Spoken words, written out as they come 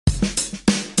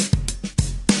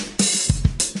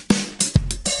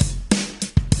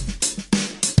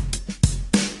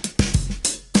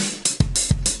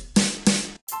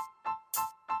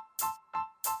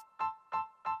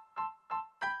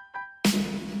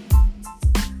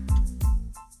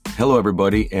Hello,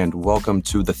 everybody, and welcome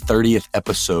to the 30th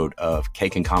episode of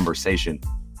Cake and Conversation.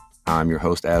 I'm your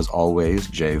host, as always,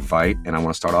 Jay Veit, and I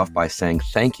want to start off by saying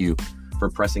thank you for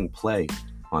pressing play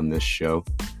on this show.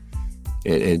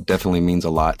 It definitely means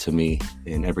a lot to me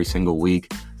in every single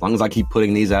week. As long as I keep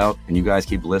putting these out and you guys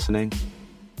keep listening,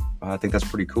 I think that's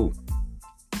pretty cool.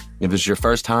 If it's your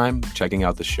first time checking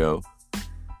out the show,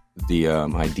 the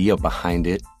idea behind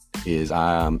it is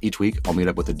each week I'll meet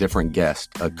up with a different guest,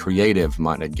 a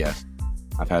creative-minded guest.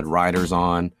 I've had writers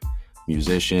on,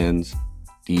 musicians,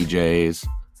 DJs,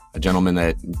 a gentleman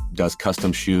that does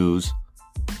custom shoes,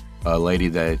 a lady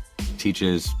that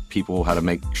teaches people how to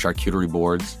make charcuterie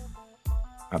boards.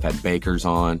 I've had bakers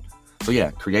on. So yeah,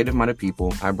 creative-minded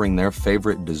people. I bring their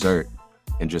favorite dessert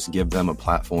and just give them a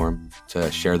platform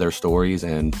to share their stories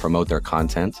and promote their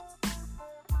content.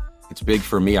 It's big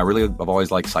for me. I've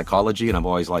always liked psychology and I've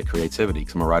always liked creativity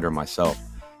because I'm a writer myself.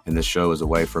 And this show is a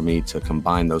way for me to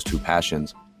combine those two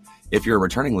passions. If you're a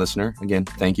returning listener, again,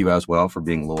 thank you as well for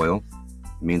being loyal.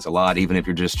 It means a lot, even if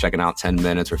you're just checking out 10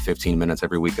 minutes or 15 minutes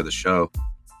every week of the show.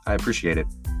 I appreciate it.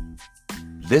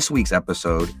 This week's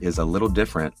episode is a little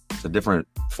different. It's a different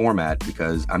format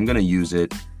because I'm going to use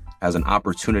it as an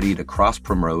opportunity to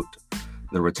cross-promote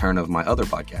the return of my other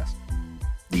podcast,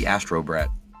 the Astro Brat.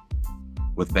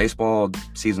 With baseball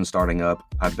season starting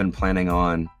up, I've been planning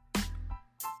on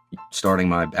starting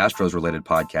my Astros-related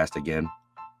podcast again.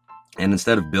 And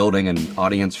instead of building an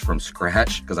audience from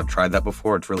scratch, because I've tried that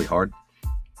before, it's really hard,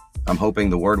 I'm hoping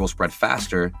the word will spread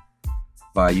faster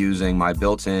by using my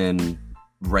built-in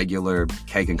regular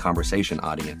Cake and Conversation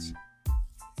audience.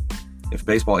 If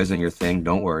baseball isn't your thing,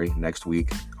 don't worry. Next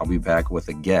week, I'll be back with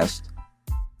a guest.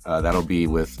 That'll be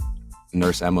with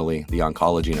Nurse Emily, the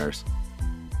oncology nurse.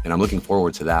 And I'm looking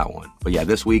forward to that one. But yeah,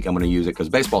 this week I'm going to use it because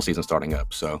baseball season's starting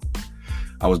up. So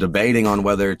I was debating on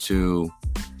whether to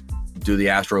do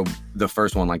the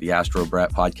first one, like the Astro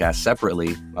Brat podcast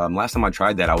separately. Last time I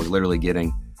tried that, I was literally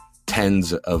getting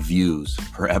tens of views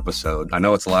per episode. I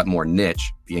know it's a lot more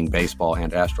niche being baseball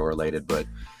and Astro related, but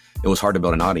it was hard to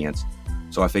build an audience.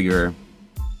 So I figure,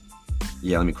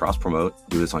 yeah, let me cross promote,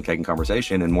 do this on Cake and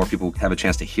Conversation, and more people have a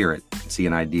chance to hear it,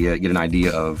 get an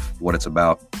idea of what it's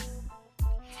about.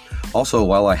 Also,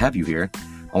 while I have you here,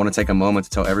 I want to take a moment to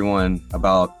tell everyone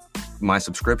about my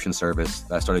subscription service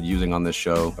that I started using on this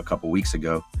show a couple weeks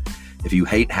ago. If you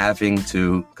hate having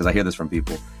to, because I hear this from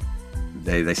people,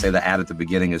 they say the ad at the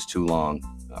beginning is too long.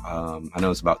 I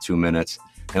know it's about 2 minutes,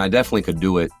 and I definitely could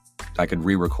do it. I could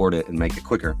re-record it and make it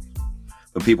quicker.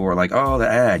 But people were like, oh, the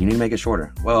ad, you need to make it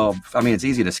shorter. Well, I mean, it's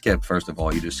easy to skip, first of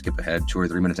all. You just skip ahead 2 or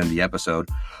 3 minutes into the episode.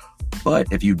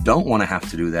 But if you don't want to have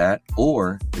to do that,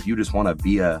 or if you just want to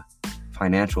be a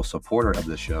financial supporter of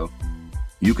the show,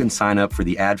 you can sign up for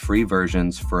the ad-free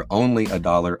versions for only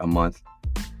 $1 a month.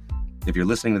 If you're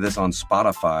listening to this on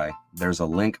Spotify, there's a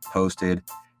link posted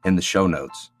in the show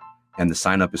notes, and the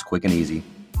sign up is quick and easy.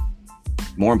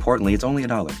 More importantly, it's only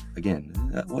 $1. Again,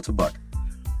 what's a buck?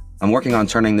 I'm working on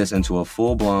turning this into a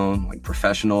full-blown,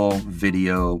 professional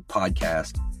video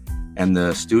podcast, and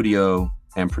the studio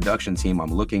and production team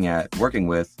I'm working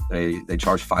with, they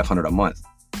charge $500 a month.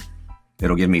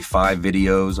 It'll give me 5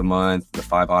 videos a month, the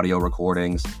 5 audio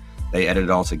recordings. They edit it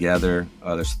all together.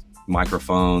 There's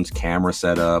microphones, camera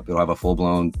set up. It'll have a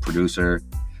full-blown producer.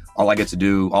 All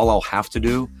I'll have to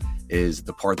do is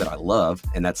the part that I love,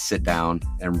 and that's sit down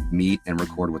and meet and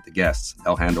record with the guests.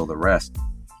 They'll handle the rest.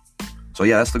 So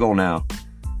yeah, that's the goal now.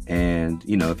 And,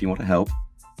 if you want to help,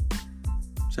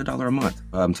 it's $1 a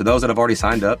month. To those that have already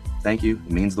signed up, thank you.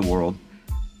 It means the world.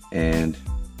 And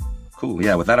cool.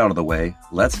 Yeah, with that out of the way,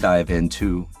 let's dive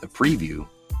into the preview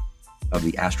of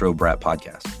the Astro Brat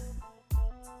podcast.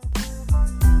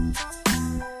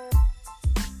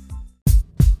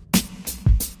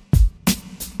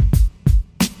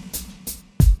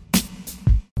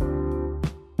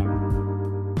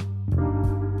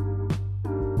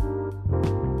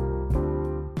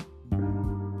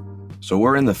 So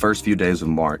we're in the first few days of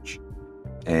March,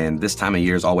 and this time of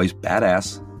year is always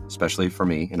badass, especially for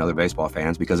me and other baseball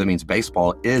fans, because it means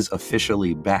baseball is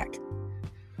officially back.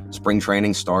 Spring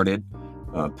training started.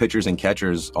 Pitchers and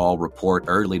catchers all report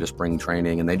early to spring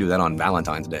training, and they do that on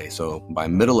Valentine's Day. So by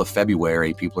middle of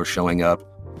February, people are showing up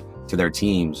to their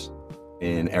teams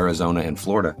in Arizona and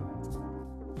Florida.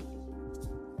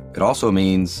 It also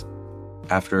means,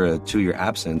 after a 2-year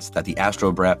absence, that the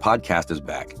Astro Brat podcast is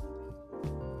back.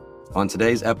 On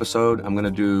today's episode, I'm going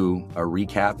to do a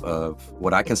recap of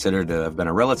what I consider to have been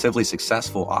a relatively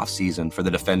successful offseason for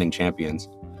the defending champions.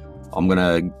 I'm going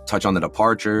to touch on the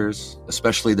departures,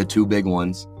 especially the 2 big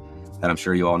ones that I'm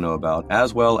sure you all know about,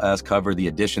 as well as cover the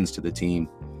additions to the team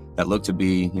that look to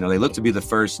be, they look to be the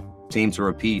first team to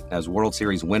repeat as World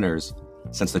Series winners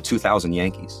since the 2000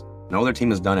 Yankees. No other team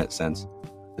has done it since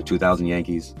the 2000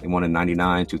 Yankees. They won in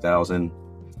 99, 2000,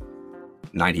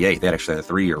 98. They actually had a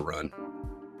 3-year run.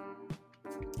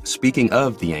 Speaking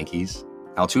of the Yankees,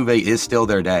 Altuve is still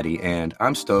their daddy, and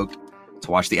I'm stoked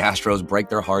to watch the Astros break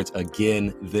their hearts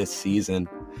again this season.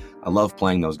 I love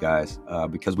playing those guys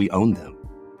because we own them.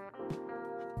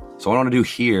 So what I want to do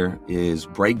here is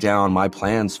break down my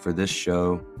plans for this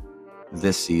show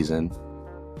this season.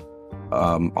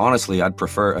 Honestly, I'd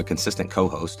prefer a consistent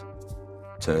co-host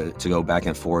to go back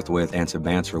and forth with and to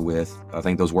banter with. I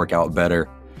think those work out better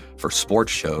for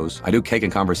sports shows. I do Cake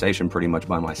and Conversation pretty much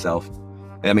by myself.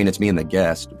 I mean, it's me and the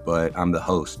guest, but I'm the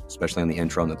host, especially in the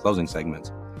intro and the closing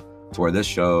segments. To where this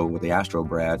show with the Astro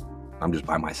Brat, I'm just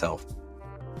by myself.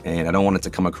 And I don't want it to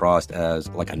come across as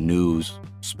like a news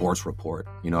sports report.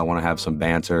 I want to have some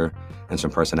banter and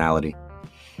some personality.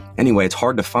 Anyway, it's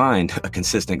hard to find a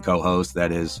consistent co-host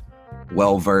that is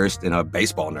well-versed in a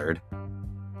baseball nerd.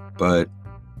 But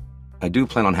I do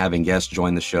plan on having guests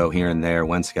join the show here and there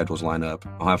when schedules line up.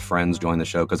 I'll have friends join the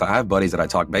show because I have buddies that I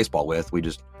talk baseball with.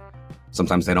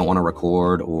 Sometimes they don't want to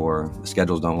record or the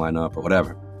schedules don't line up or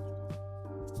whatever.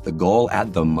 The goal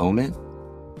at the moment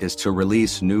is to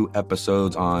release new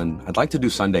episodes I'd like to do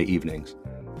Sunday evenings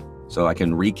so I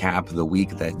can recap the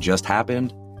week that just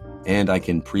happened and I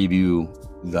can preview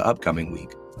the upcoming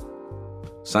week.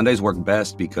 Sundays work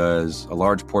best because a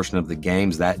large portion of the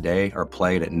games that day are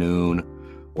played at noon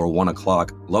or 1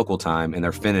 o'clock local time, and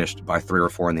they're finished by 3 or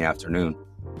 4 in the afternoon.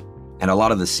 And a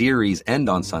lot of the series end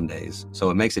on Sundays,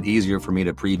 so it makes it easier for me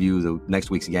to preview the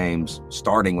next week's games,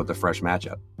 starting with a fresh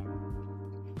matchup.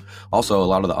 Also, a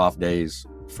lot of the off days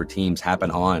for teams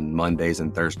happen on Mondays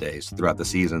and Thursdays throughout the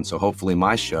season, so hopefully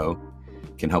my show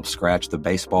can help scratch the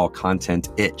baseball content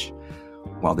itch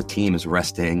while the team is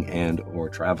resting and or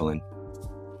traveling.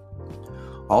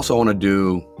 Also want to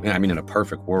do, in a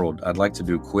perfect world, I'd like to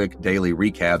do quick daily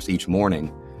recaps each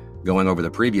morning, going over the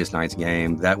previous night's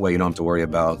game. That way you don't have to worry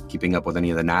about keeping up with any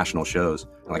of the national shows.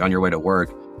 Like on your way to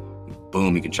work,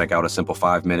 boom, you can check out a simple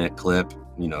 5-minute clip.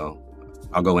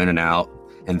 I'll go in and out.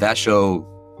 And that show,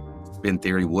 in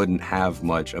theory, wouldn't have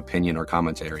much opinion or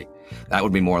commentary. That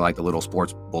would be more like the little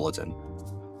sports bulletin.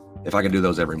 If I could do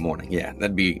those every morning, yeah,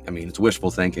 that'd be, it's wishful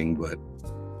thinking, but,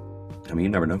 you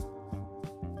never know.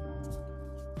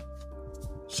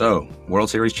 So, World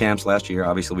Series champs last year,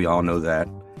 obviously we all know that.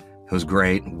 It was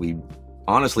great. We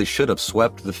honestly should have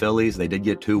swept the Phillies. They did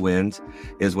get 2 wins,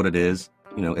 is what it is.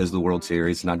 Is the World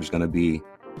Series. It's not just going to be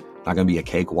a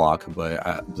cakewalk,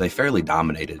 but they fairly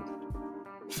dominated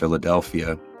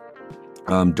Philadelphia.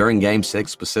 During Game 6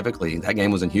 specifically, that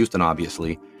game was in Houston,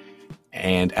 obviously.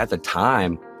 And at the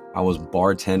time, I was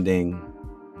bartending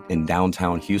in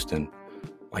downtown Houston,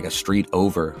 like a street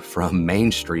over from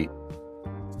Main Street.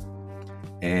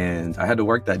 And I had to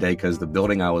work that day because the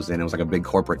building I was in, it was like a big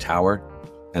corporate tower.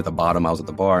 At the bottom, I was at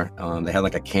the bar. They had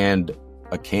like a canned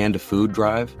food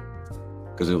drive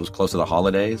because it was close to the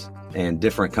holidays. And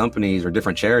different companies or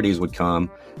different charities would come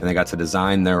and they got to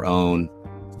design their own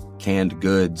canned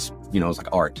goods. It was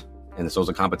like art. And so it was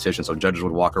a competition. So judges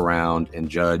would walk around and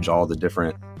judge all the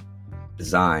different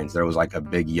designs. There was like a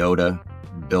big Yoda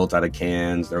built out of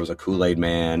cans. There was a Kool-Aid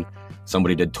Man.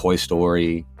 Somebody did Toy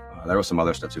Story. There was some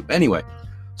other stuff too. But anyway,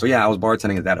 so yeah, I was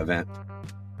bartending at that event.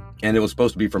 And it was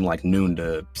supposed to be from like noon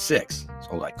to 6. So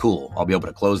I was like, cool, I'll be able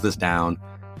to close this down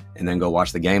and then go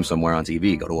watch the game somewhere on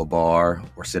TV, go to a bar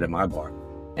or sit at my bar.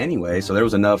 Anyway, so there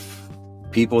was enough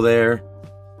people there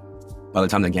by the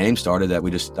time the game started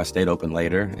that I stayed open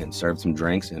later and served some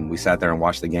drinks, and we sat there and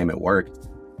watched the game at work.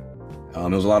 It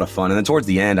was a lot of fun. And then towards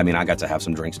the end, I got to have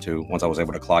some drinks too. Once I was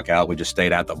able to clock out, we just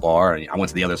stayed at the bar, and I went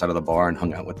to the other side of the bar and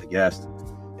hung out with the guests.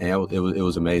 And it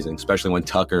was amazing, especially when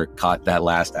Tucker caught that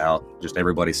last out, just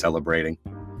everybody celebrating.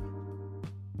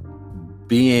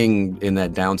 Being in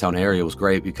that downtown area was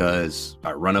great because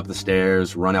I run up the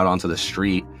stairs, run out onto the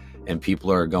street, and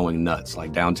people are going nuts.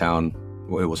 Like downtown,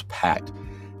 it was packed.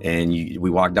 And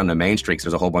we walked down to Main Street because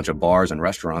there's a whole bunch of bars and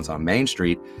restaurants on Main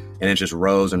Street, and it's just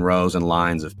rows and rows and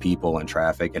lines of people and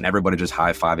traffic, and everybody just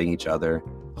high-fiving each other,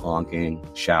 honking,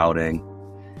 shouting.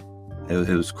 It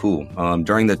was cool.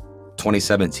 During the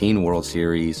 2017 World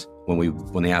Series, when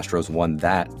the Astros won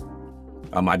that,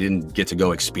 I didn't get to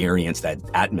go experience that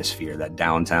atmosphere, that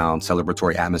downtown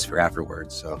celebratory atmosphere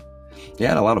afterwards. So, yeah, I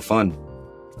had a lot of fun.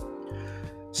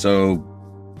 So,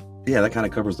 yeah, that kind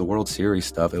of covers the World Series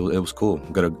stuff. It was cool.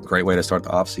 Got a great way to start the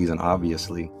offseason,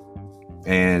 obviously.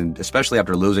 And especially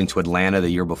after losing to Atlanta the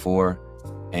year before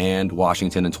and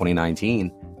Washington in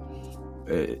 2019,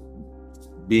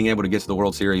 being able to get to the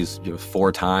World Series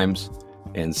 4 times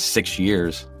in 6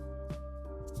 years,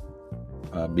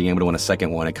 being able to win a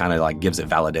second one, it kind of like gives it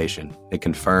validation. It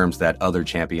confirms that other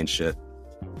championship.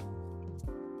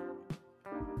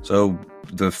 So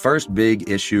the first big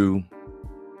issue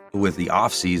with the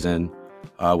offseason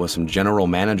was some general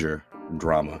manager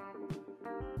drama.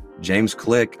 James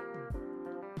Click,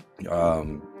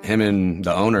 him and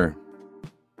the owner,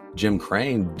 Jim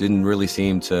Crane, didn't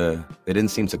seem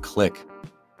to click.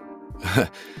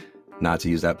 Not to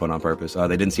use that pun on purpose. They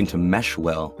didn't seem to mesh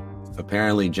well.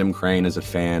 Apparently, Jim Crane is a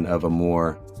fan of a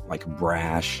more like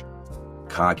brash,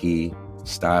 cocky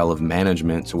style of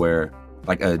management, to where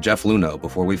like Jeff Luhnow,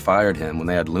 before we fired him, when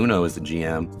they had Luhnow as the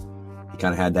GM, he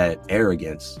kind of had that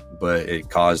arrogance, but it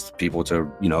caused people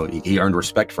to, he earned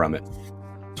respect from it.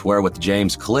 To where with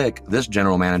James Click, this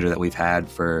general manager that we've had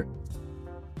for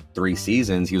 3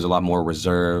 seasons, he was a lot more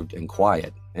reserved and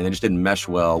quiet, and it just didn't mesh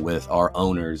well with our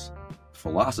owner's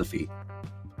philosophy.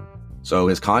 So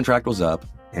his contract was up,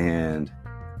 and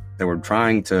they were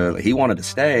he wanted to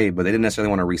stay, but they didn't necessarily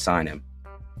want to re-sign him.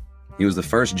 He was the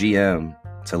first GM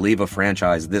to leave a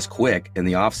franchise this quick in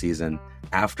the offseason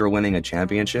after winning a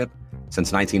championship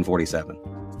since 1947.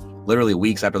 Literally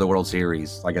weeks after the World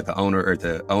Series, like at the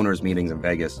owners' meetings in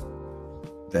Vegas,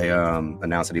 they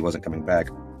announced that he wasn't coming back.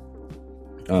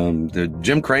 The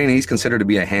Jim Crane, he's considered to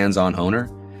be a hands-on owner,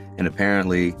 and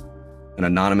apparently an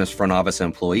anonymous front office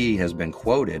employee has been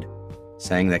quoted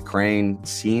saying that Crane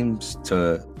seems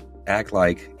to act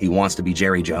like he wants to be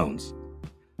Jerry Jones,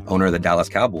 owner of the Dallas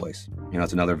Cowboys.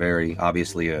 It's another very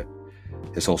obviously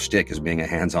his whole shtick is being a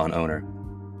hands-on owner.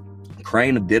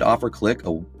 Crane did offer Click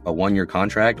a 1-year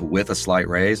contract with a slight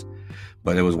raise,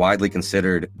 but it was widely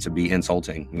considered to be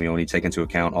insulting. When you take into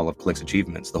account all of Click's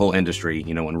achievements, the whole industry,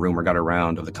 when rumor got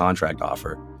around of the contract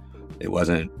offer,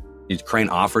 Crane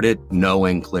offered it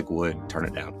knowing Click would turn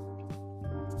it down.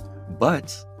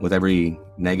 But with every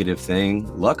negative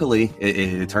thing, luckily,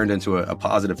 it turned into a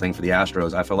positive thing for the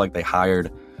Astros. I feel like they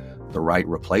hired the right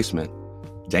replacement.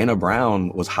 Dana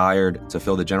Brown was hired to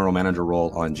fill the general manager role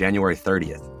on January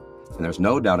 30th. And there's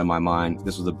no doubt in my mind,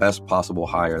 this was the best possible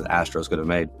hire the Astros could have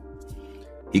made.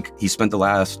 He spent the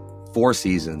last 4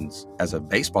 seasons as a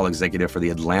baseball executive for the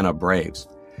Atlanta Braves.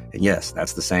 And yes,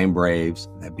 that's the same Braves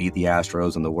that beat the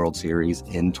Astros in the World Series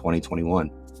in 2021.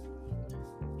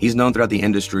 He's known throughout the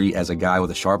industry as a guy with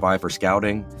a sharp eye for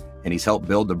scouting, and he's helped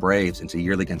build the Braves into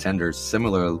yearly contenders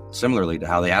similarly to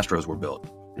how the Astros were built,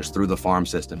 just through the farm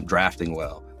system, drafting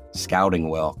well, scouting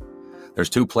well. There's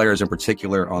 2 players in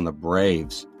particular on the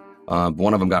Braves.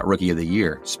 One of them got Rookie of the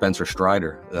Year, Spencer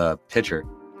Strider, the pitcher.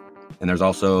 And there's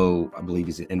also, I believe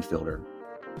he's an infielder.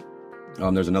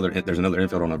 There's another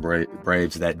infielder on the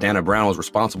Braves that Dana Brown was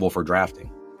responsible for drafting.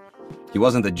 He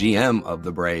wasn't the GM of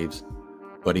the Braves,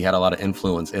 but he had a lot of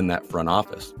influence in that front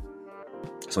office.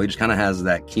 So he just kind of has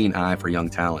that keen eye for young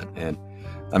talent. And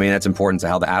that's important to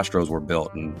how the Astros were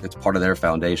built, and it's part of their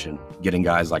foundation, getting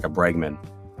guys like a Bregman,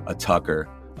 a Tucker,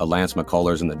 a Lance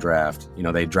McCullers in the draft.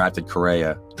 They drafted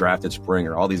Correa, drafted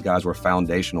Springer. All these guys were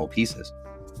foundational pieces.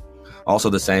 Also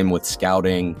the same with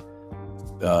scouting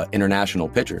international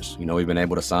pitchers. We've been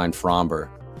able to sign Fromber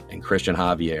and Christian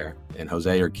Javier and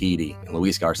Jose Urquidy and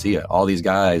Luis Garcia. All these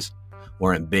guys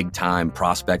weren't big-time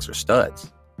prospects or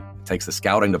studs. It takes the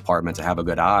scouting department to have a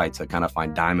good eye to kind of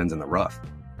find diamonds in the rough.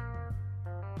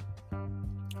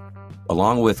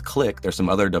 Along with Click, there's some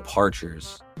other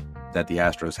departures that the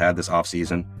Astros had this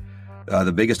offseason.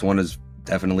 The biggest one is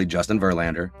definitely Justin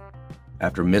Verlander.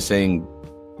 After missing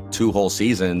 2 whole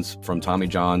seasons from Tommy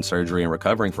John surgery and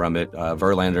recovering from it,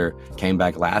 Verlander came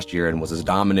back last year and was as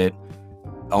dominant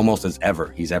almost as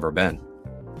he's ever been.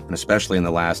 And especially in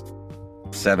the last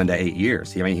 7 to 8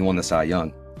 years. He won the Cy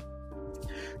Young.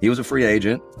 He was a free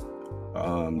agent,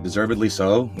 deservedly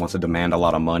so, wants to demand a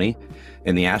lot of money.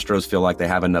 And the Astros feel like they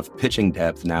have enough pitching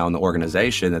depth now in the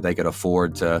organization that they could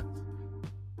afford to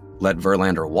let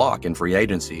Verlander walk in free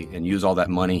agency and use all that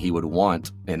money he would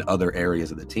want in other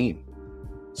areas of the team.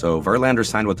 So Verlander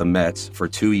signed with the Mets for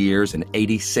 2 years and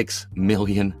 $86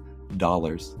 million.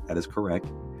 That is correct.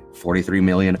 $43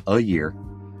 million a year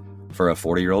for a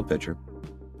 40-year-old pitcher.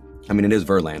 It is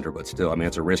Verlander, but still,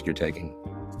 it's a risk you're taking.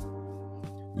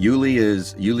 Yuli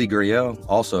Gurriel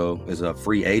also is a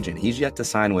free agent. He's yet to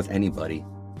sign with anybody.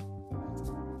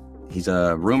 He's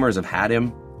rumors have had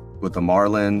him with the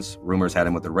Marlins. Rumors had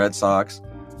him with the Red Sox.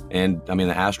 And, the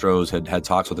Astros had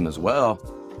talks with him as well.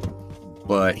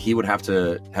 But he would have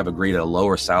to have agreed at a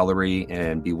lower salary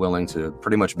and be willing to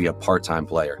pretty much be a part-time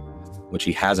player, which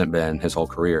he hasn't been his whole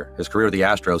career. His career with the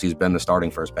Astros, he's been the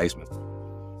starting first baseman.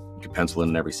 You could pencil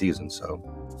in every season, so.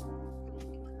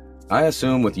 I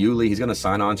assume with Yuli, he's going to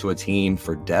sign on to a team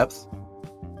for depth.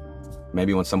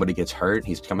 Maybe when somebody gets hurt,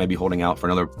 he's maybe holding out for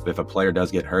another. If a player does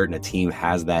get hurt and a team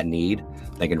has that need,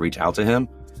 they can reach out to him.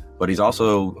 But he's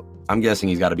also, I'm guessing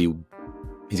he's got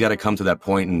to come to that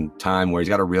point in time where he's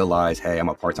got to realize, hey, I'm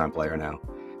a part-time player now.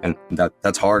 And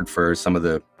that's hard for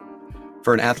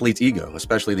for an athlete's ego,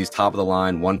 especially these top of the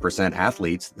line 1%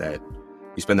 athletes that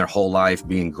you spend their whole life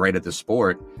being great at the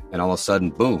sport. And all of a sudden,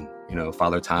 boom,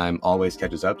 Father Time always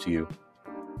catches up to you.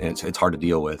 And it's hard to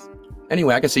deal with.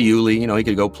 Anyway, I could see Yuli, he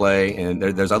could go play, and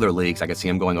there's other leagues. I could see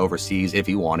him going overseas if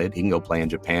he wanted. He can go play in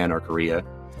Japan or Korea.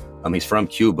 He's from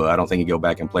Cuba. I don't think he'd go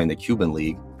back and play in the Cuban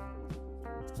league.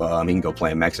 He can go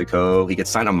play in Mexico. He could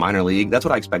sign a minor league. That's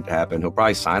what I expect to happen. He'll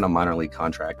probably sign a minor league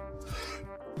contract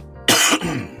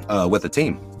with the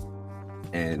team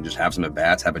and just have some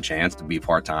at-bats, have a chance to be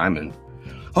part-time, and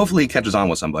hopefully he catches on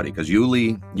with somebody, because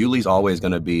Yuli's always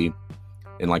going to be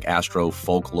in like Astro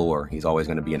folklore. He's always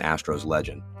going to be an Astros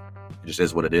legend. It just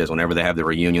is what it is. Whenever they have the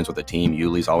reunions with the team,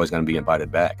 Yuli's always going to be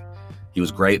invited back. He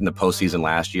was great in the postseason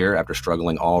last year after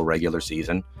struggling all regular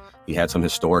season. He had some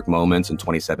historic moments in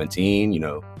 2017.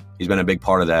 He's been a big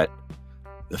part of that,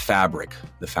 the fabric,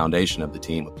 the foundation of the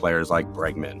team, with players like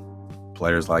Bregman,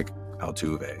 players like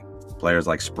Altuve, players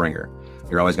like Springer.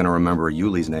 You're always going to remember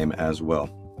Yuli's name as well.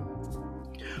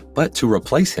 But to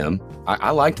replace him,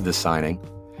 I liked this signing.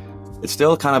 It's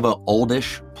still kind of an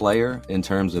oldish player in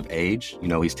terms of age.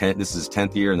 This is his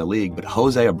 10th year in the league, but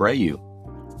Jose Abreu,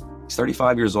 he's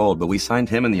 35 years old, but we signed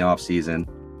him in the offseason,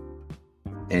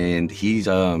 and he's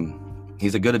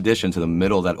a good addition to the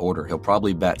middle of that order. He'll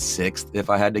probably bat 6th, if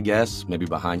I had to guess, maybe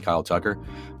behind Kyle Tucker,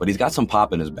 but he's got some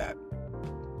pop in his bat.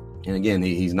 And again,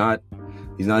 he's not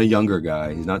a younger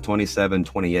guy. He's not 27,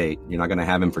 28. You're not going to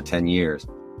have him for 10 years,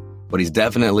 but he's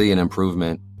definitely an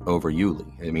improvement over Yuli.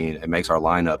 It makes our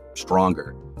lineup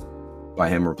stronger by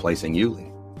him replacing Yuli.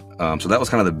 So that was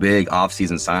kind of the big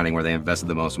offseason signing where they invested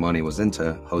the most money, was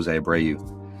into Jose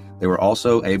Abreu. They were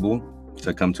also able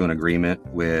to come to an agreement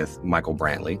with Michael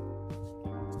Brantley.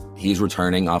 He's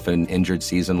returning off an injured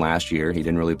season last year. He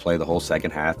didn't really play the whole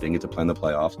second half, didn't get to play in the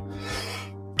playoffs.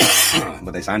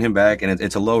 But they signed him back, and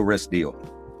it's a low-risk deal.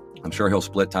 I'm sure he'll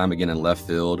split time again in left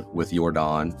field with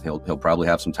Jordan. He'll probably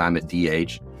have some time at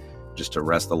DH just to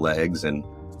rest the legs, and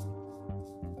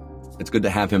it's good to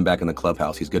have him back in the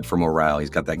clubhouse. He's good for morale. He's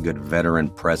got that good veteran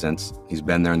presence. He's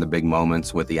been there in the big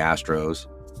moments with the Astros.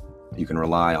 You can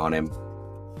rely on him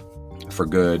for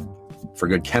good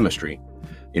chemistry.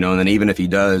 And then even if he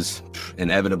does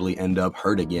inevitably end up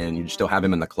hurt again, you still have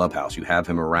him in the clubhouse. You have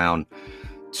him around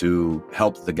to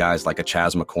help the guys like a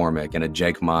Chas McCormick and a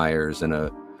Jake Myers and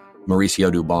a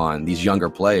Mauricio Dubon. These younger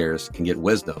players can get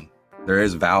wisdom. There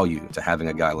is value to having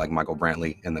a guy like Michael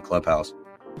Brantley in the clubhouse.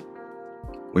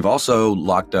 We've also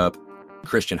locked up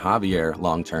Christian Javier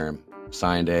long-term,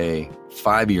 signed a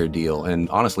 5-year deal, and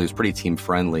honestly, it's pretty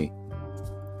team-friendly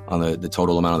on the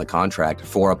total amount of the contract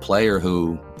for a player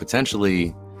who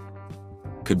potentially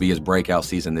could be his breakout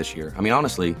season this year.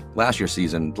 Honestly, last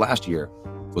year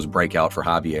was breakout for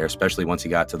Javier, especially once he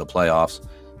got to the playoffs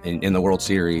and in the World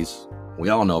Series. We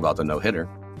all know about the no-hitter.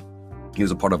 He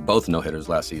was a part of both no-hitters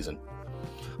last season.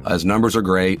 His numbers are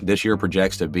great. This year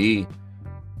projects to be,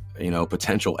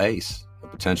 potential ace.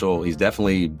 He's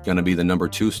definitely going to be the number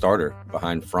 2 starter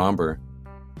behind Fromber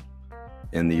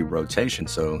in the rotation.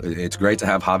 So it's great to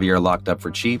have Javier locked up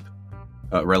for cheap.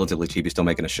 Relatively cheap. He's still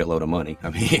making a shitload of money.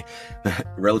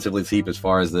 Relatively cheap as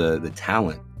far as the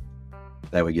talent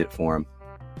that we get for him.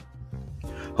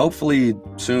 Hopefully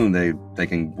soon they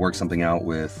can work something out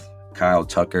with Kyle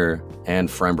Tucker and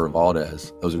Framber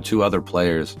Valdez. Those are 2 other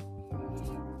players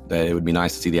that it would be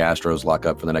nice to see the Astros lock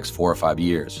up for the next 4 or 5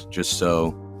 years, just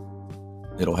so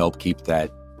it'll help keep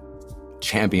that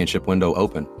championship window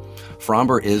open.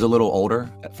 Fromber is a little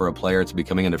older for a player to be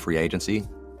coming into free agency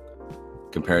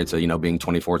compared to, being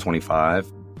 24, 25.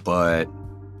 But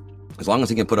as long as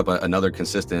he can put up another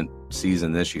consistent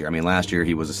season this year. Last year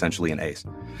he was essentially an ace.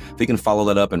 If he can follow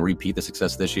that up and repeat the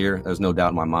success this year, there's no doubt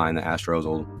in my mind the Astros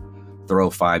will throw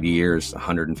 5 years,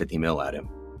 $150 million at him,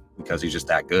 because he's just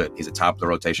that good. He's a top of the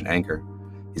rotation anchor.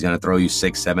 He's going to throw you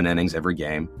 6-7 innings every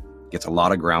game. Gets a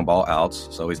lot of ground ball outs,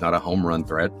 so he's not a home run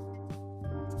threat.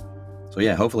 So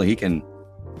yeah, hopefully he can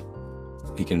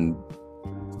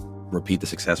repeat the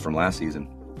success from last season.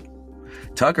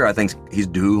 Tucker, I think he's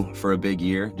due for a big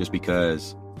year, just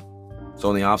because. So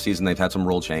in the offseason, they've had some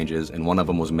rule changes, and one of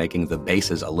them was making the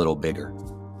bases a little bigger.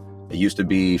 It used to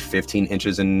be 15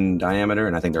 inches in diameter,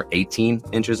 and I think they're 18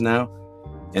 inches now.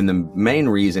 And the main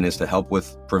reason is to help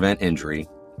prevent injury.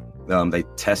 They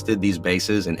tested these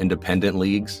bases in independent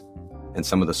leagues in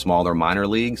some of the smaller minor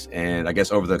leagues. And I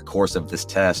guess over the course of this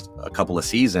test, a couple of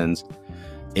seasons,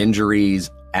 injuries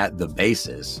at the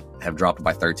bases have dropped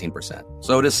by 13%.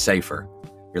 So it is safer.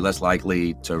 You're less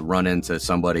likely to run into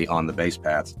somebody on the base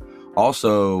paths.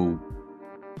 Also,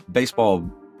 baseball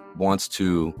wants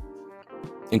to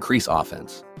increase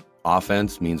offense.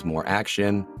 Offense means more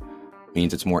action,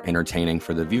 means it's more entertaining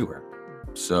for the viewer.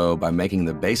 So by making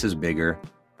the bases bigger,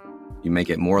 you make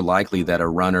it more likely that a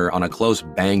runner on a close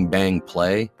bang-bang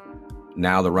play,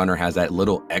 now the runner has that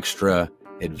little extra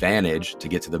advantage to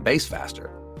get to the base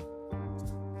faster.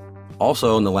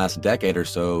 Also, in the last decade or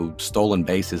so, stolen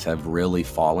bases have really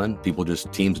fallen.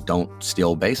 Teams don't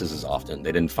steal bases as often.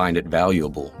 They didn't find it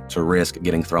valuable to risk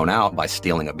getting thrown out by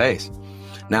stealing a base.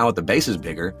 Now with the bases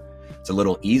bigger, it's a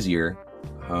little easier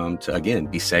to, again,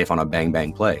 be safe on a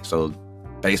bang-bang play. So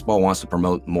baseball wants to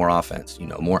promote more offense,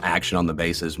 more action on the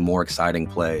bases, more exciting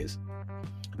plays,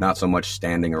 not so much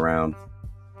standing around.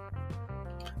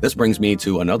 This brings me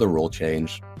to another rule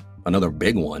change, another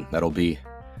big one that'll be...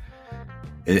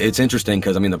 It's interesting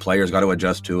because, the players got to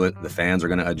adjust to it. The fans are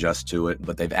going to adjust to it,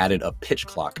 but they've added a pitch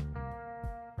clock.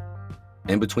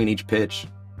 In between each pitch,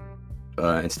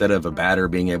 instead of a batter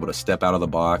being able to step out of the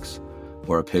box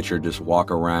or a pitcher just walk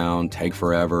around, take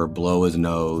forever, blow his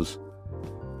nose,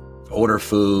 order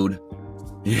food,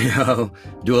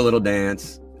 do a little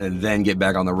dance, and then get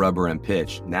back on the rubber and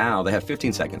pitch. Now they have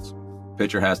 15 seconds.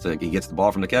 Pitcher he gets the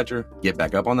ball from the catcher, get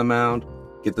back up on the mound,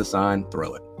 get the sign,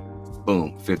 throw it.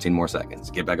 Boom, 15 more seconds.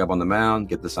 Get back up on the mound,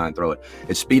 get the sign, throw it.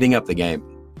 It's speeding up the game.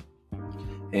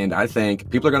 And I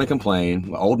think people are going to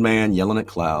complain, old man yelling at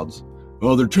clouds,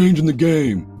 oh, they're changing the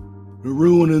game. They're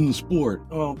ruining the sport.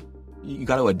 Oh, you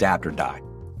got to adapt or die.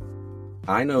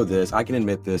 I know this. I can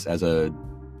admit this as a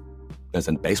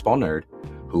baseball nerd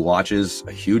who watches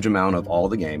a huge amount of all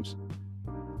the games.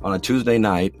 On a Tuesday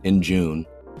night in June,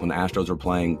 when the Astros were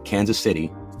playing Kansas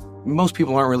City, most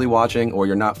people aren't really watching, or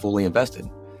you're not fully invested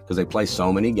because they play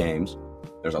so many games.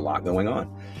 There's a lot going on.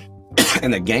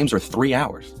 And the games are 3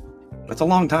 hours. That's a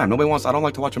long time. I don't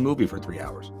like to watch a movie for 3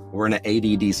 hours. We're in an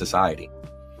ADD society.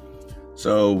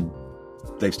 So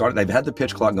they've had the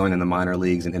pitch clock going in the minor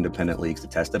leagues and independent leagues to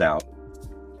test it out.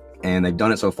 And they've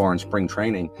done it so far in spring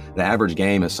training. The average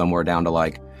game is somewhere down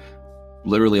to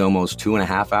literally almost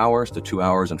 2.5 hours to 2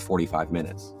 hours and 45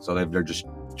 minutes. So they're just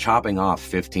chopping off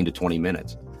 15 to 20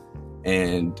 minutes.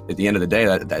 And at the end of the day,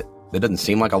 that doesn't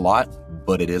seem like a lot,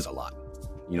 but it is a lot.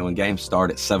 When games start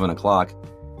at 7 o'clock,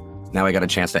 now we got a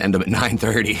chance to end them at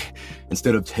 9:30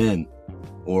 instead of 10.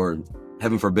 Or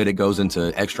heaven forbid it goes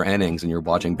into extra innings and you're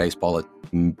watching baseball at,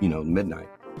 midnight.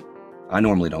 I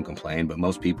normally don't complain, but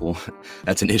most people,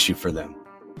 that's an issue for them.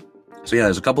 So yeah,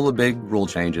 there's a couple of big rule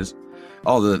changes.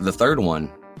 Oh, the third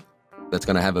one that's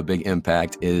going to have a big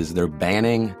impact is they're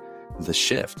banning the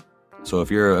shift. So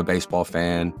if you're a baseball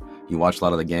fan, you watch a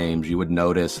lot of the games, you would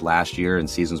notice last year and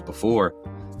seasons before,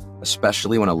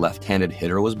 especially when a left-handed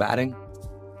hitter was batting,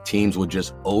 teams would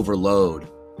just overload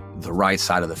the right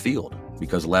side of the field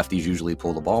because lefties usually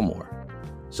pull the ball more.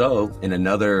 So in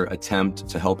another attempt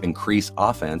to help increase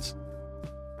offense,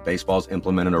 baseball's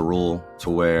implemented a rule to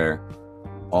where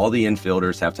all the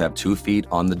infielders have to have 2 feet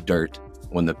on the dirt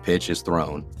when the pitch is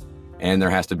thrown, and there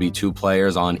has to be 2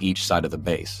 players on each side of the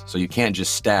base. So you can't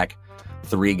just stack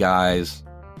 3 guys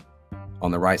on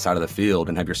the right side of the field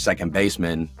and have your second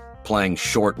baseman playing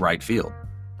short right field.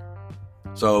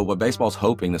 So what baseball's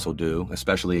hoping this will do,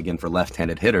 especially again for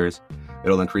left-handed hitters,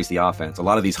 it'll increase the offense. A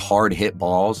lot of these hard hit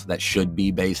balls that should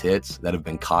be base hits that have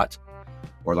been caught,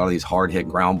 or a lot of these hard hit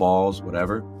ground balls,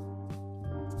 whatever,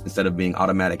 instead of being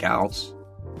automatic outs,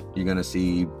 you're going to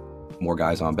see more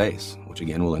guys on base, which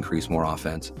again will increase more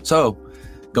offense. So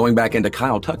going back into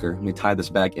Kyle Tucker, let me tie this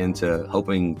back into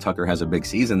hoping Tucker has a big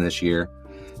season this year.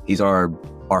 He's our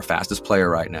fastest player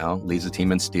right now, leads the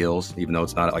team in steals, even though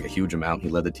it's not a huge amount. He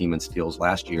led the team in steals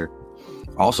last year.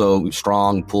 Also,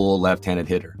 strong pull left-handed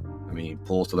hitter. He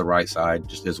pulls to the right side,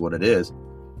 just is what it is.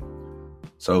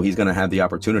 So he's going to have the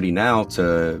opportunity now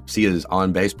to see his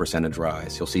on-base percentage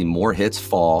rise. He'll see more hits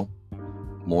fall,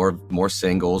 more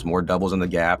singles, more doubles in the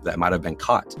gap that might have been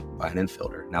caught by an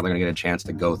infielder. Now they're going to get a chance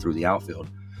to go through the outfield.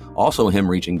 Also, him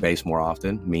reaching base more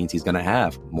often means he's going to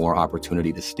have more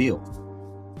opportunity to steal.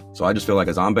 So I just feel like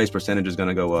his on-base percentage is going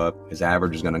to go up. His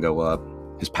average is going to go up.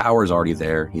 His power is already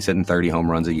there. He's hitting 30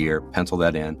 home runs a year. Pencil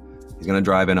that in. He's going to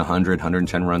drive in 100,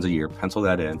 110 runs a year. Pencil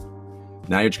that in.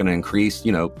 Now you're just going to increase,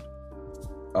 I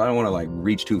don't want to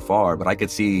reach too far, but I could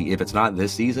see if it's not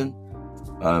this season,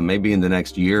 maybe in the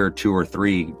next year, 2 or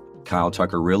 3, Kyle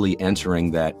Tucker really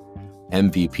entering that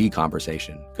MVP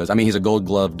conversation. Because, he's a Gold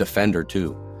Glove defender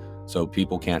too. so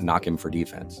people can't knock him for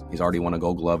defense. He's already won a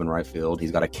Gold Glove in right field.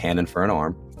 He's got a cannon for an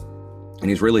arm, and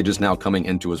he's really just now coming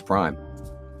into his prime.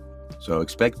 So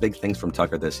expect big things from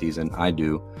Tucker this season. I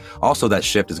do. Also, that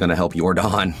shift is going to help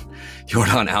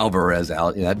Yordan Alvarez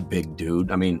out. That big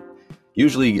dude. I mean,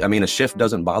 usually, a shift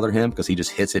doesn't bother him because he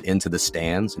just hits it into the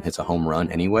stands and hits a home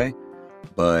run anyway.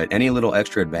 But any little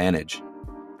extra advantage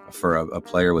for a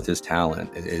player with his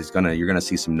talent you're gonna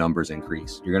see some numbers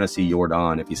increase. You're gonna see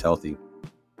Yordan, if he's healthy,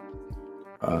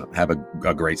 have a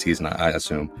great season. I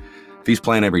assume if he's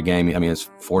playing every game, it's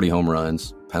 40 home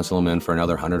runs. Pencil him in for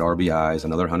another 100 RBIs,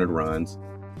 another 100 runs.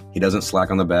 He doesn't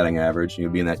slack on the batting average. He'll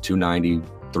be in that 290,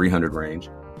 300 range.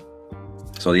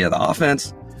 So yeah, the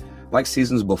offense, like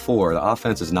seasons before, the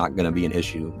offense is not going to be an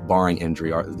issue, barring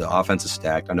injury. The offense is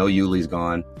stacked. I know Yuli's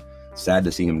gone. Sad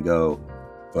to see him go,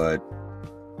 but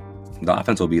the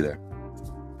offense will be there.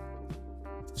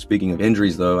 Speaking of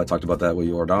injuries, though, I talked about that with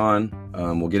Yordan.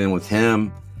 We'll get in with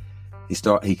him.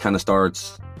 He kind of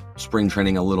starts spring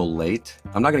training a little late.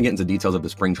 I'm not going to get into details of the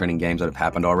spring training games that have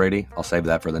happened already. I'll save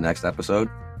that for the next episode.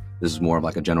 This is more of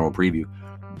like a general preview.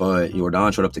 But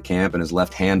Yordan showed up to camp and his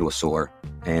left hand was sore.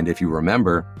 And if you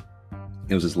remember,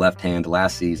 it was his left hand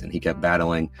last season. He kept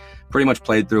battling, pretty much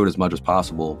played through it as much as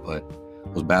possible, but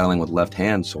was battling with left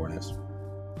hand soreness.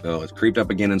 So it's creeped up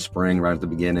again in spring right at the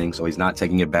beginning. So he's not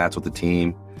taking at bats with the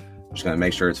team. Just going to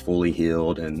make sure it's fully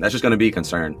healed. And that's just going to be a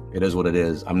concern. It is what it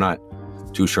is. I'm not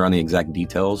too sure on the exact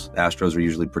details. The Astros are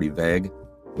usually pretty vague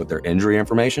with their injury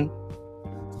information.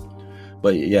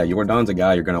 But yeah, Yordan's a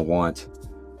guy you're going to want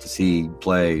to see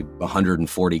play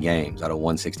 140 games out of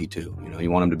 162.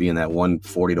 You want him to be in that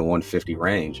 140 to 150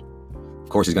 range. Of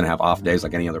course, he's going to have off days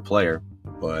like any other player.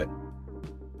 But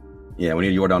yeah, we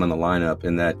need Yordan in the lineup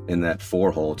in that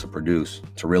 4-hole to produce,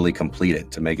 to really complete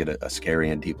it, to make it a scary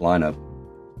and deep lineup.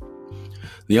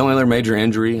 The only other major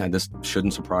injury, this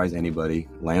shouldn't surprise anybody,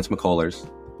 Lance McCullers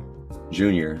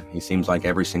Jr. He seems like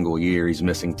every single year he's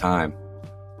missing time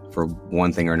for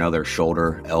one thing or another,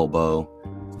 shoulder, elbow.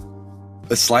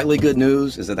 The slightly good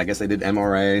news is that I guess they did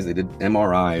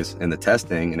MRIs in the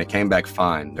testing, and it came back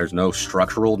fine. There's no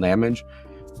structural damage,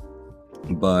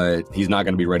 but he's not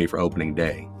going to be ready for opening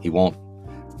day. He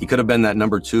could have been that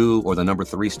number 2 or the number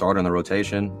 3 starter in the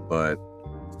rotation, but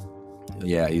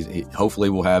yeah, hopefully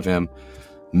we'll have him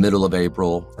middle of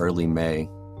April, early May.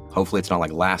 Hopefully it's not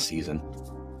like last season.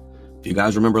 If you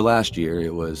guys remember last year,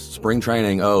 it was spring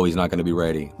training. Oh, he's not going to be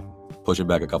ready. Push it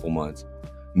back a couple months.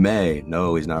 May,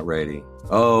 no, he's not ready.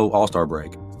 Oh, All-Star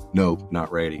break. Nope, not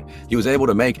ready. He was able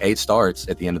to make 8 starts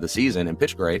at the end of the season and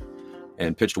pitch great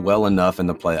and pitched well enough in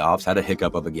the playoffs, had a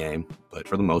hiccup of a game, but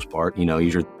for the most part,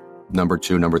 he's your number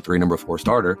 2, number 3, number 4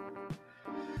 starter.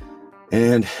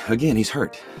 And again, he's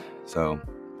hurt. So,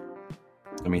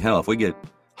 hell, if we get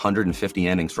 150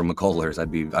 innings from McCullers,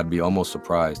 I'd be almost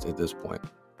surprised at this point.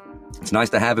 It's nice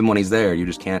to have him when he's there. You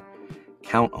just can't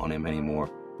count on him anymore.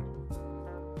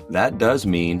 That does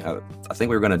mean, I think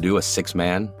we were going to do a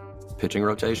 6-man pitching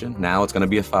rotation. Now it's going to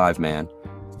be a 5-man.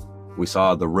 We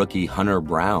saw the rookie Hunter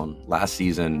Brown last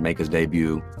season make his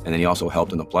debut, and then he also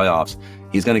helped in the playoffs.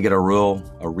 He's going to get a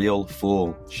real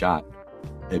full shot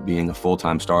at being a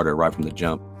full-time starter right from the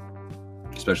jump,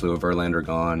 especially with Verlander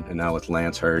gone and now with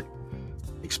Lance hurt.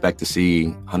 Expect to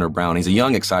see Hunter Brown. He's a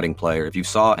young, exciting player. If you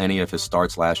saw any of his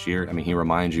starts last year, he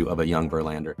reminds you of a young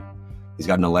Verlander. He's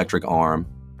got an electric arm.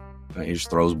 He just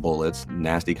throws bullets,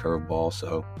 nasty curveball.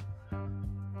 So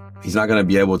he's not going to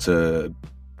be able to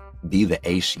be the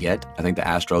ace yet. I think the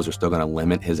Astros are still going to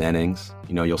limit his innings.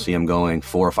 You'll see him going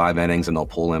 4 or 5 innings and they'll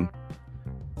pull him.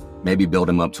 Maybe build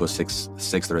him up to a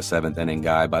 6th or a 7th inning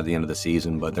guy by the end of the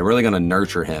season. But they're really going to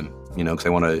nurture him, because they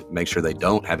want to make sure they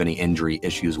don't have any injury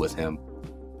issues with him,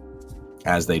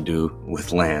 as they do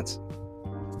with Lance.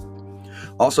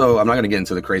 Also, I'm not going to get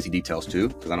into the crazy details too,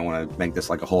 because I don't want to make this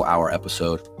like a whole hour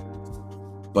episode.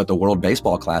 But the World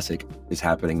Baseball Classic is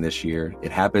happening this year.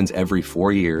 It happens every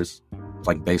 4 years. It's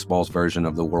like baseball's version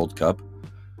of the World Cup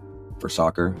for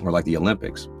soccer, or like the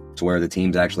Olympics, to where the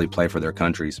teams actually play for their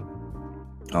countries.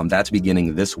 That's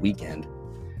beginning this weekend.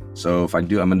 So I'm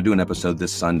going to do an episode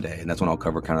this Sunday, and that's when I'll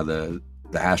cover kind of the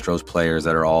Astros players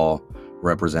that are all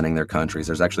representing their countries.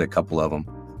 There's actually a couple of them.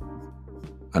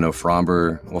 I know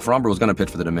Fromber was going to pitch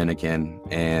for the Dominican,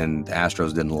 and the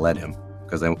Astros didn't let him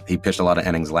because he pitched a lot of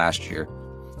innings last year,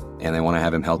 and they want to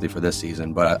have him healthy for this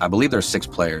season. But I believe there's 6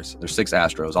 players. There's 6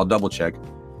 Astros. I'll double check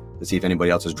to see if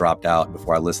anybody else has dropped out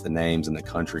before I list the names and the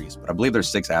countries. But I believe there's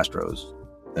 6 Astros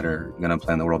that are going to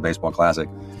play in the World Baseball Classic.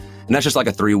 And that's just like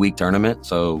a 3-week tournament.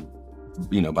 So,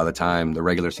 by the time the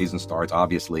regular season starts,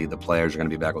 obviously the players are going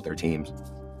to be back with their teams.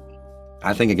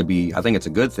 I think it's a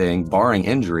good thing, barring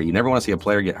injury. You never want to see a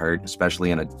player get hurt,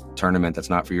 especially in a tournament that's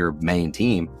not for your main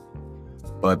team.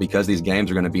 But because these games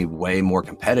are going to be way more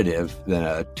competitive than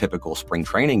a typical spring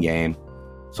training game,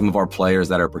 some of our players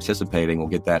that are participating will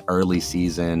get that early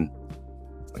season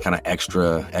kind of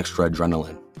extra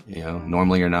adrenaline.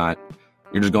 Normally you're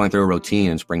just going through a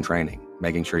routine in spring training,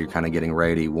 making sure you're kind of getting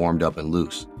ready, warmed up and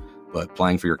loose. But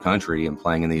playing for your country and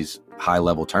playing in these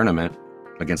high-level tournament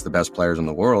against the best players in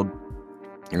the world,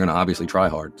 you're going to obviously try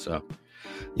hard. So,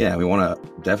 yeah, we want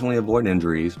to definitely avoid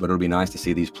injuries, but it'll be nice to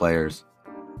see these players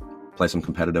play some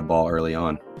competitive ball early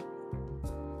on.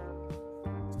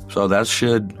 So that's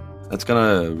going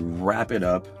to wrap it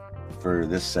up for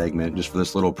this segment, just for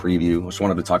this little preview. I just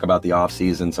wanted to talk about the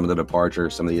offseason, some of the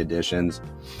departures, some of the additions.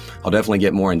 I'll definitely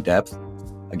get more in depth.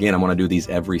 Again, I'm going to do these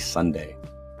every Sunday.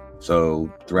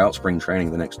 So throughout spring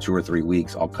training, the next 2 or 3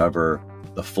 weeks, I'll cover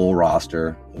the full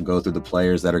roster. We'll go through the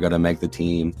players that are going to make the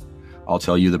team. I'll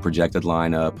tell you the projected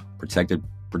lineup,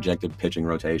 projected pitching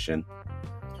rotation.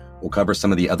 We'll cover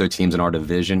some of the other teams in our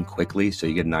division quickly so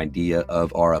you get an idea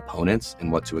of our opponents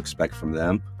and what to expect from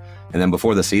them. And then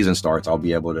before the season starts, I'll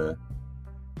be able to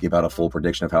give out a full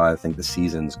prediction of how I think the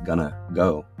season's gonna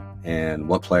go and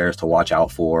what players to watch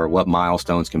out for, what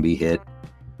milestones can be hit,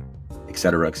 et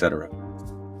cetera, et cetera.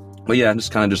 But yeah,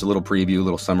 just a little preview, a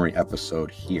little summary episode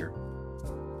here.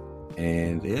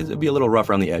 And it'll be a little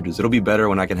rough around the edges. It'll be better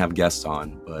when I can have guests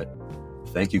on, but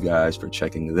thank you guys for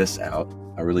checking this out.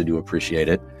 I really do appreciate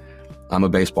it. I'm a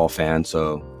baseball fan,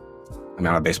 I'm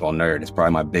a baseball nerd. It's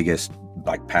probably my biggest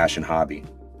passion hobby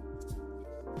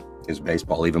is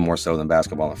baseball, even more so than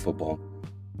basketball and football.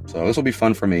 So this will be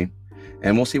fun for me,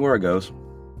 and we'll see where it goes.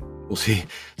 We'll see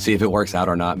if it works out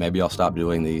or not. Maybe I'll stop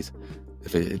doing these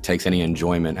if it takes any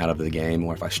enjoyment out of the game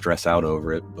or if I stress out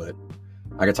over it, but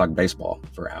I could talk baseball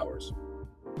for hours.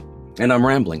 And I'm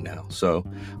rambling now, so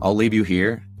I'll leave you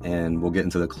here, and we'll get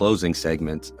into the closing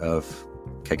segment of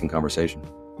Cake and Conversation.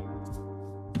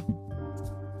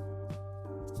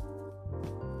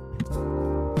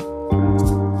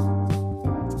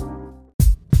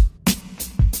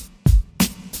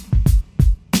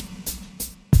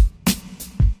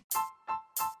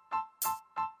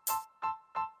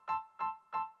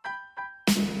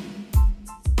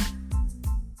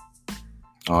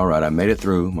 All right, I made it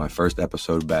through my first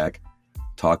episode back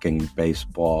talking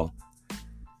baseball.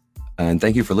 And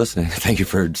thank you for listening. Thank you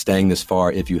for staying this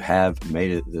far. If you have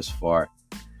made it this far,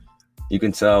 you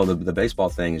can tell the baseball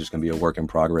thing is just going to be a work in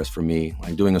progress for me.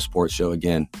 Like doing a sports show,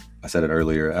 again, I said it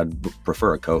earlier, I'd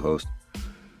prefer a co-host.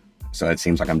 So it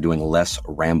seems like I'm doing less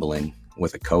rambling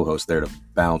with a co-host there to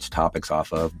bounce topics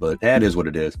off of. But it is what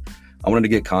it is. I wanted to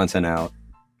get content out.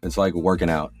 It's like working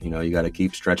out. You got to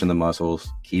keep stretching the muscles,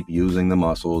 keep using the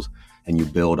muscles, and you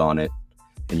build on it.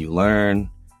 And you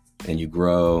learn, and you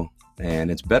grow.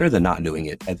 And it's better than not doing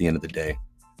it at the end of the day.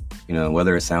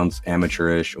 Whether it sounds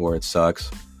amateurish or it sucks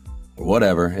or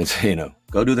whatever, it's,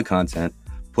 go do the content,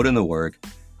 put in the work,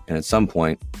 and at some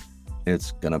point,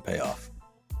 it's going to pay off.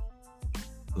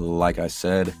 Like I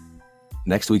said,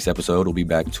 next week's episode will be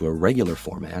back to a regular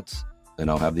format. And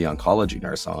I'll have the oncology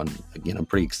nurse on. Again, I'm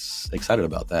pretty excited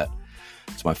about that.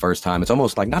 It's my first time. It's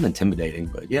almost not intimidating,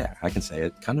 but yeah, I can say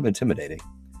it. Kind of intimidating.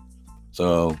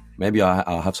 So maybe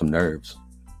I'll have some nerves.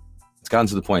 It's gotten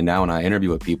to the point now when I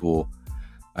interview with people,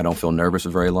 I don't feel nervous for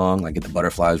very long. I get the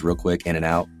butterflies real quick, in and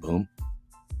out, boom.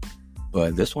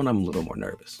 But this one, I'm a little more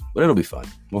nervous. But it'll be fun.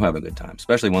 We'll have a good time,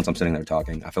 especially once I'm sitting there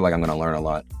talking. I feel like I'm going to learn a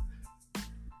lot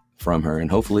from her, and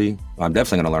hopefully I'm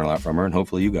definitely going to learn a lot from her, and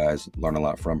hopefully you guys learn a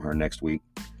lot from her next week.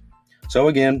 So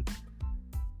again,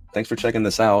 thanks for checking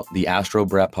this out. The Astro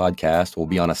Brat podcast will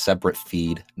be on a separate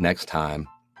feed next time,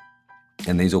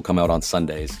 and these will come out on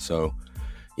Sundays. So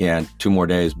yeah, in 2 more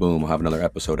days, boom, we'll have another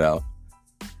episode out,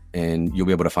 and you'll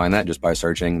be able to find that just by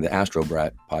searching the Astro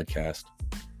Brat podcast.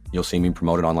 You'll see me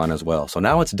promoted online as well. So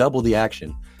now it's double the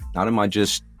action. Not am I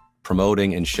just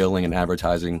promoting and shilling and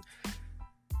advertising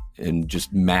and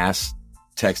just mass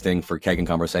texting for Cake and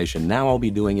Conversation. Now I'll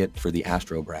be doing it for the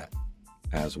Astro Brat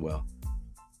as well.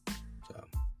 So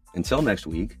until next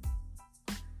week,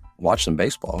 watch some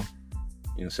baseball.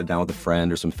 Sit down with a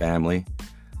friend or some family,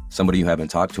 somebody you haven't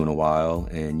talked to in a while,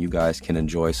 and you guys can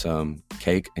enjoy some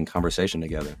cake and conversation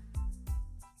together.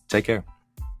 Take care.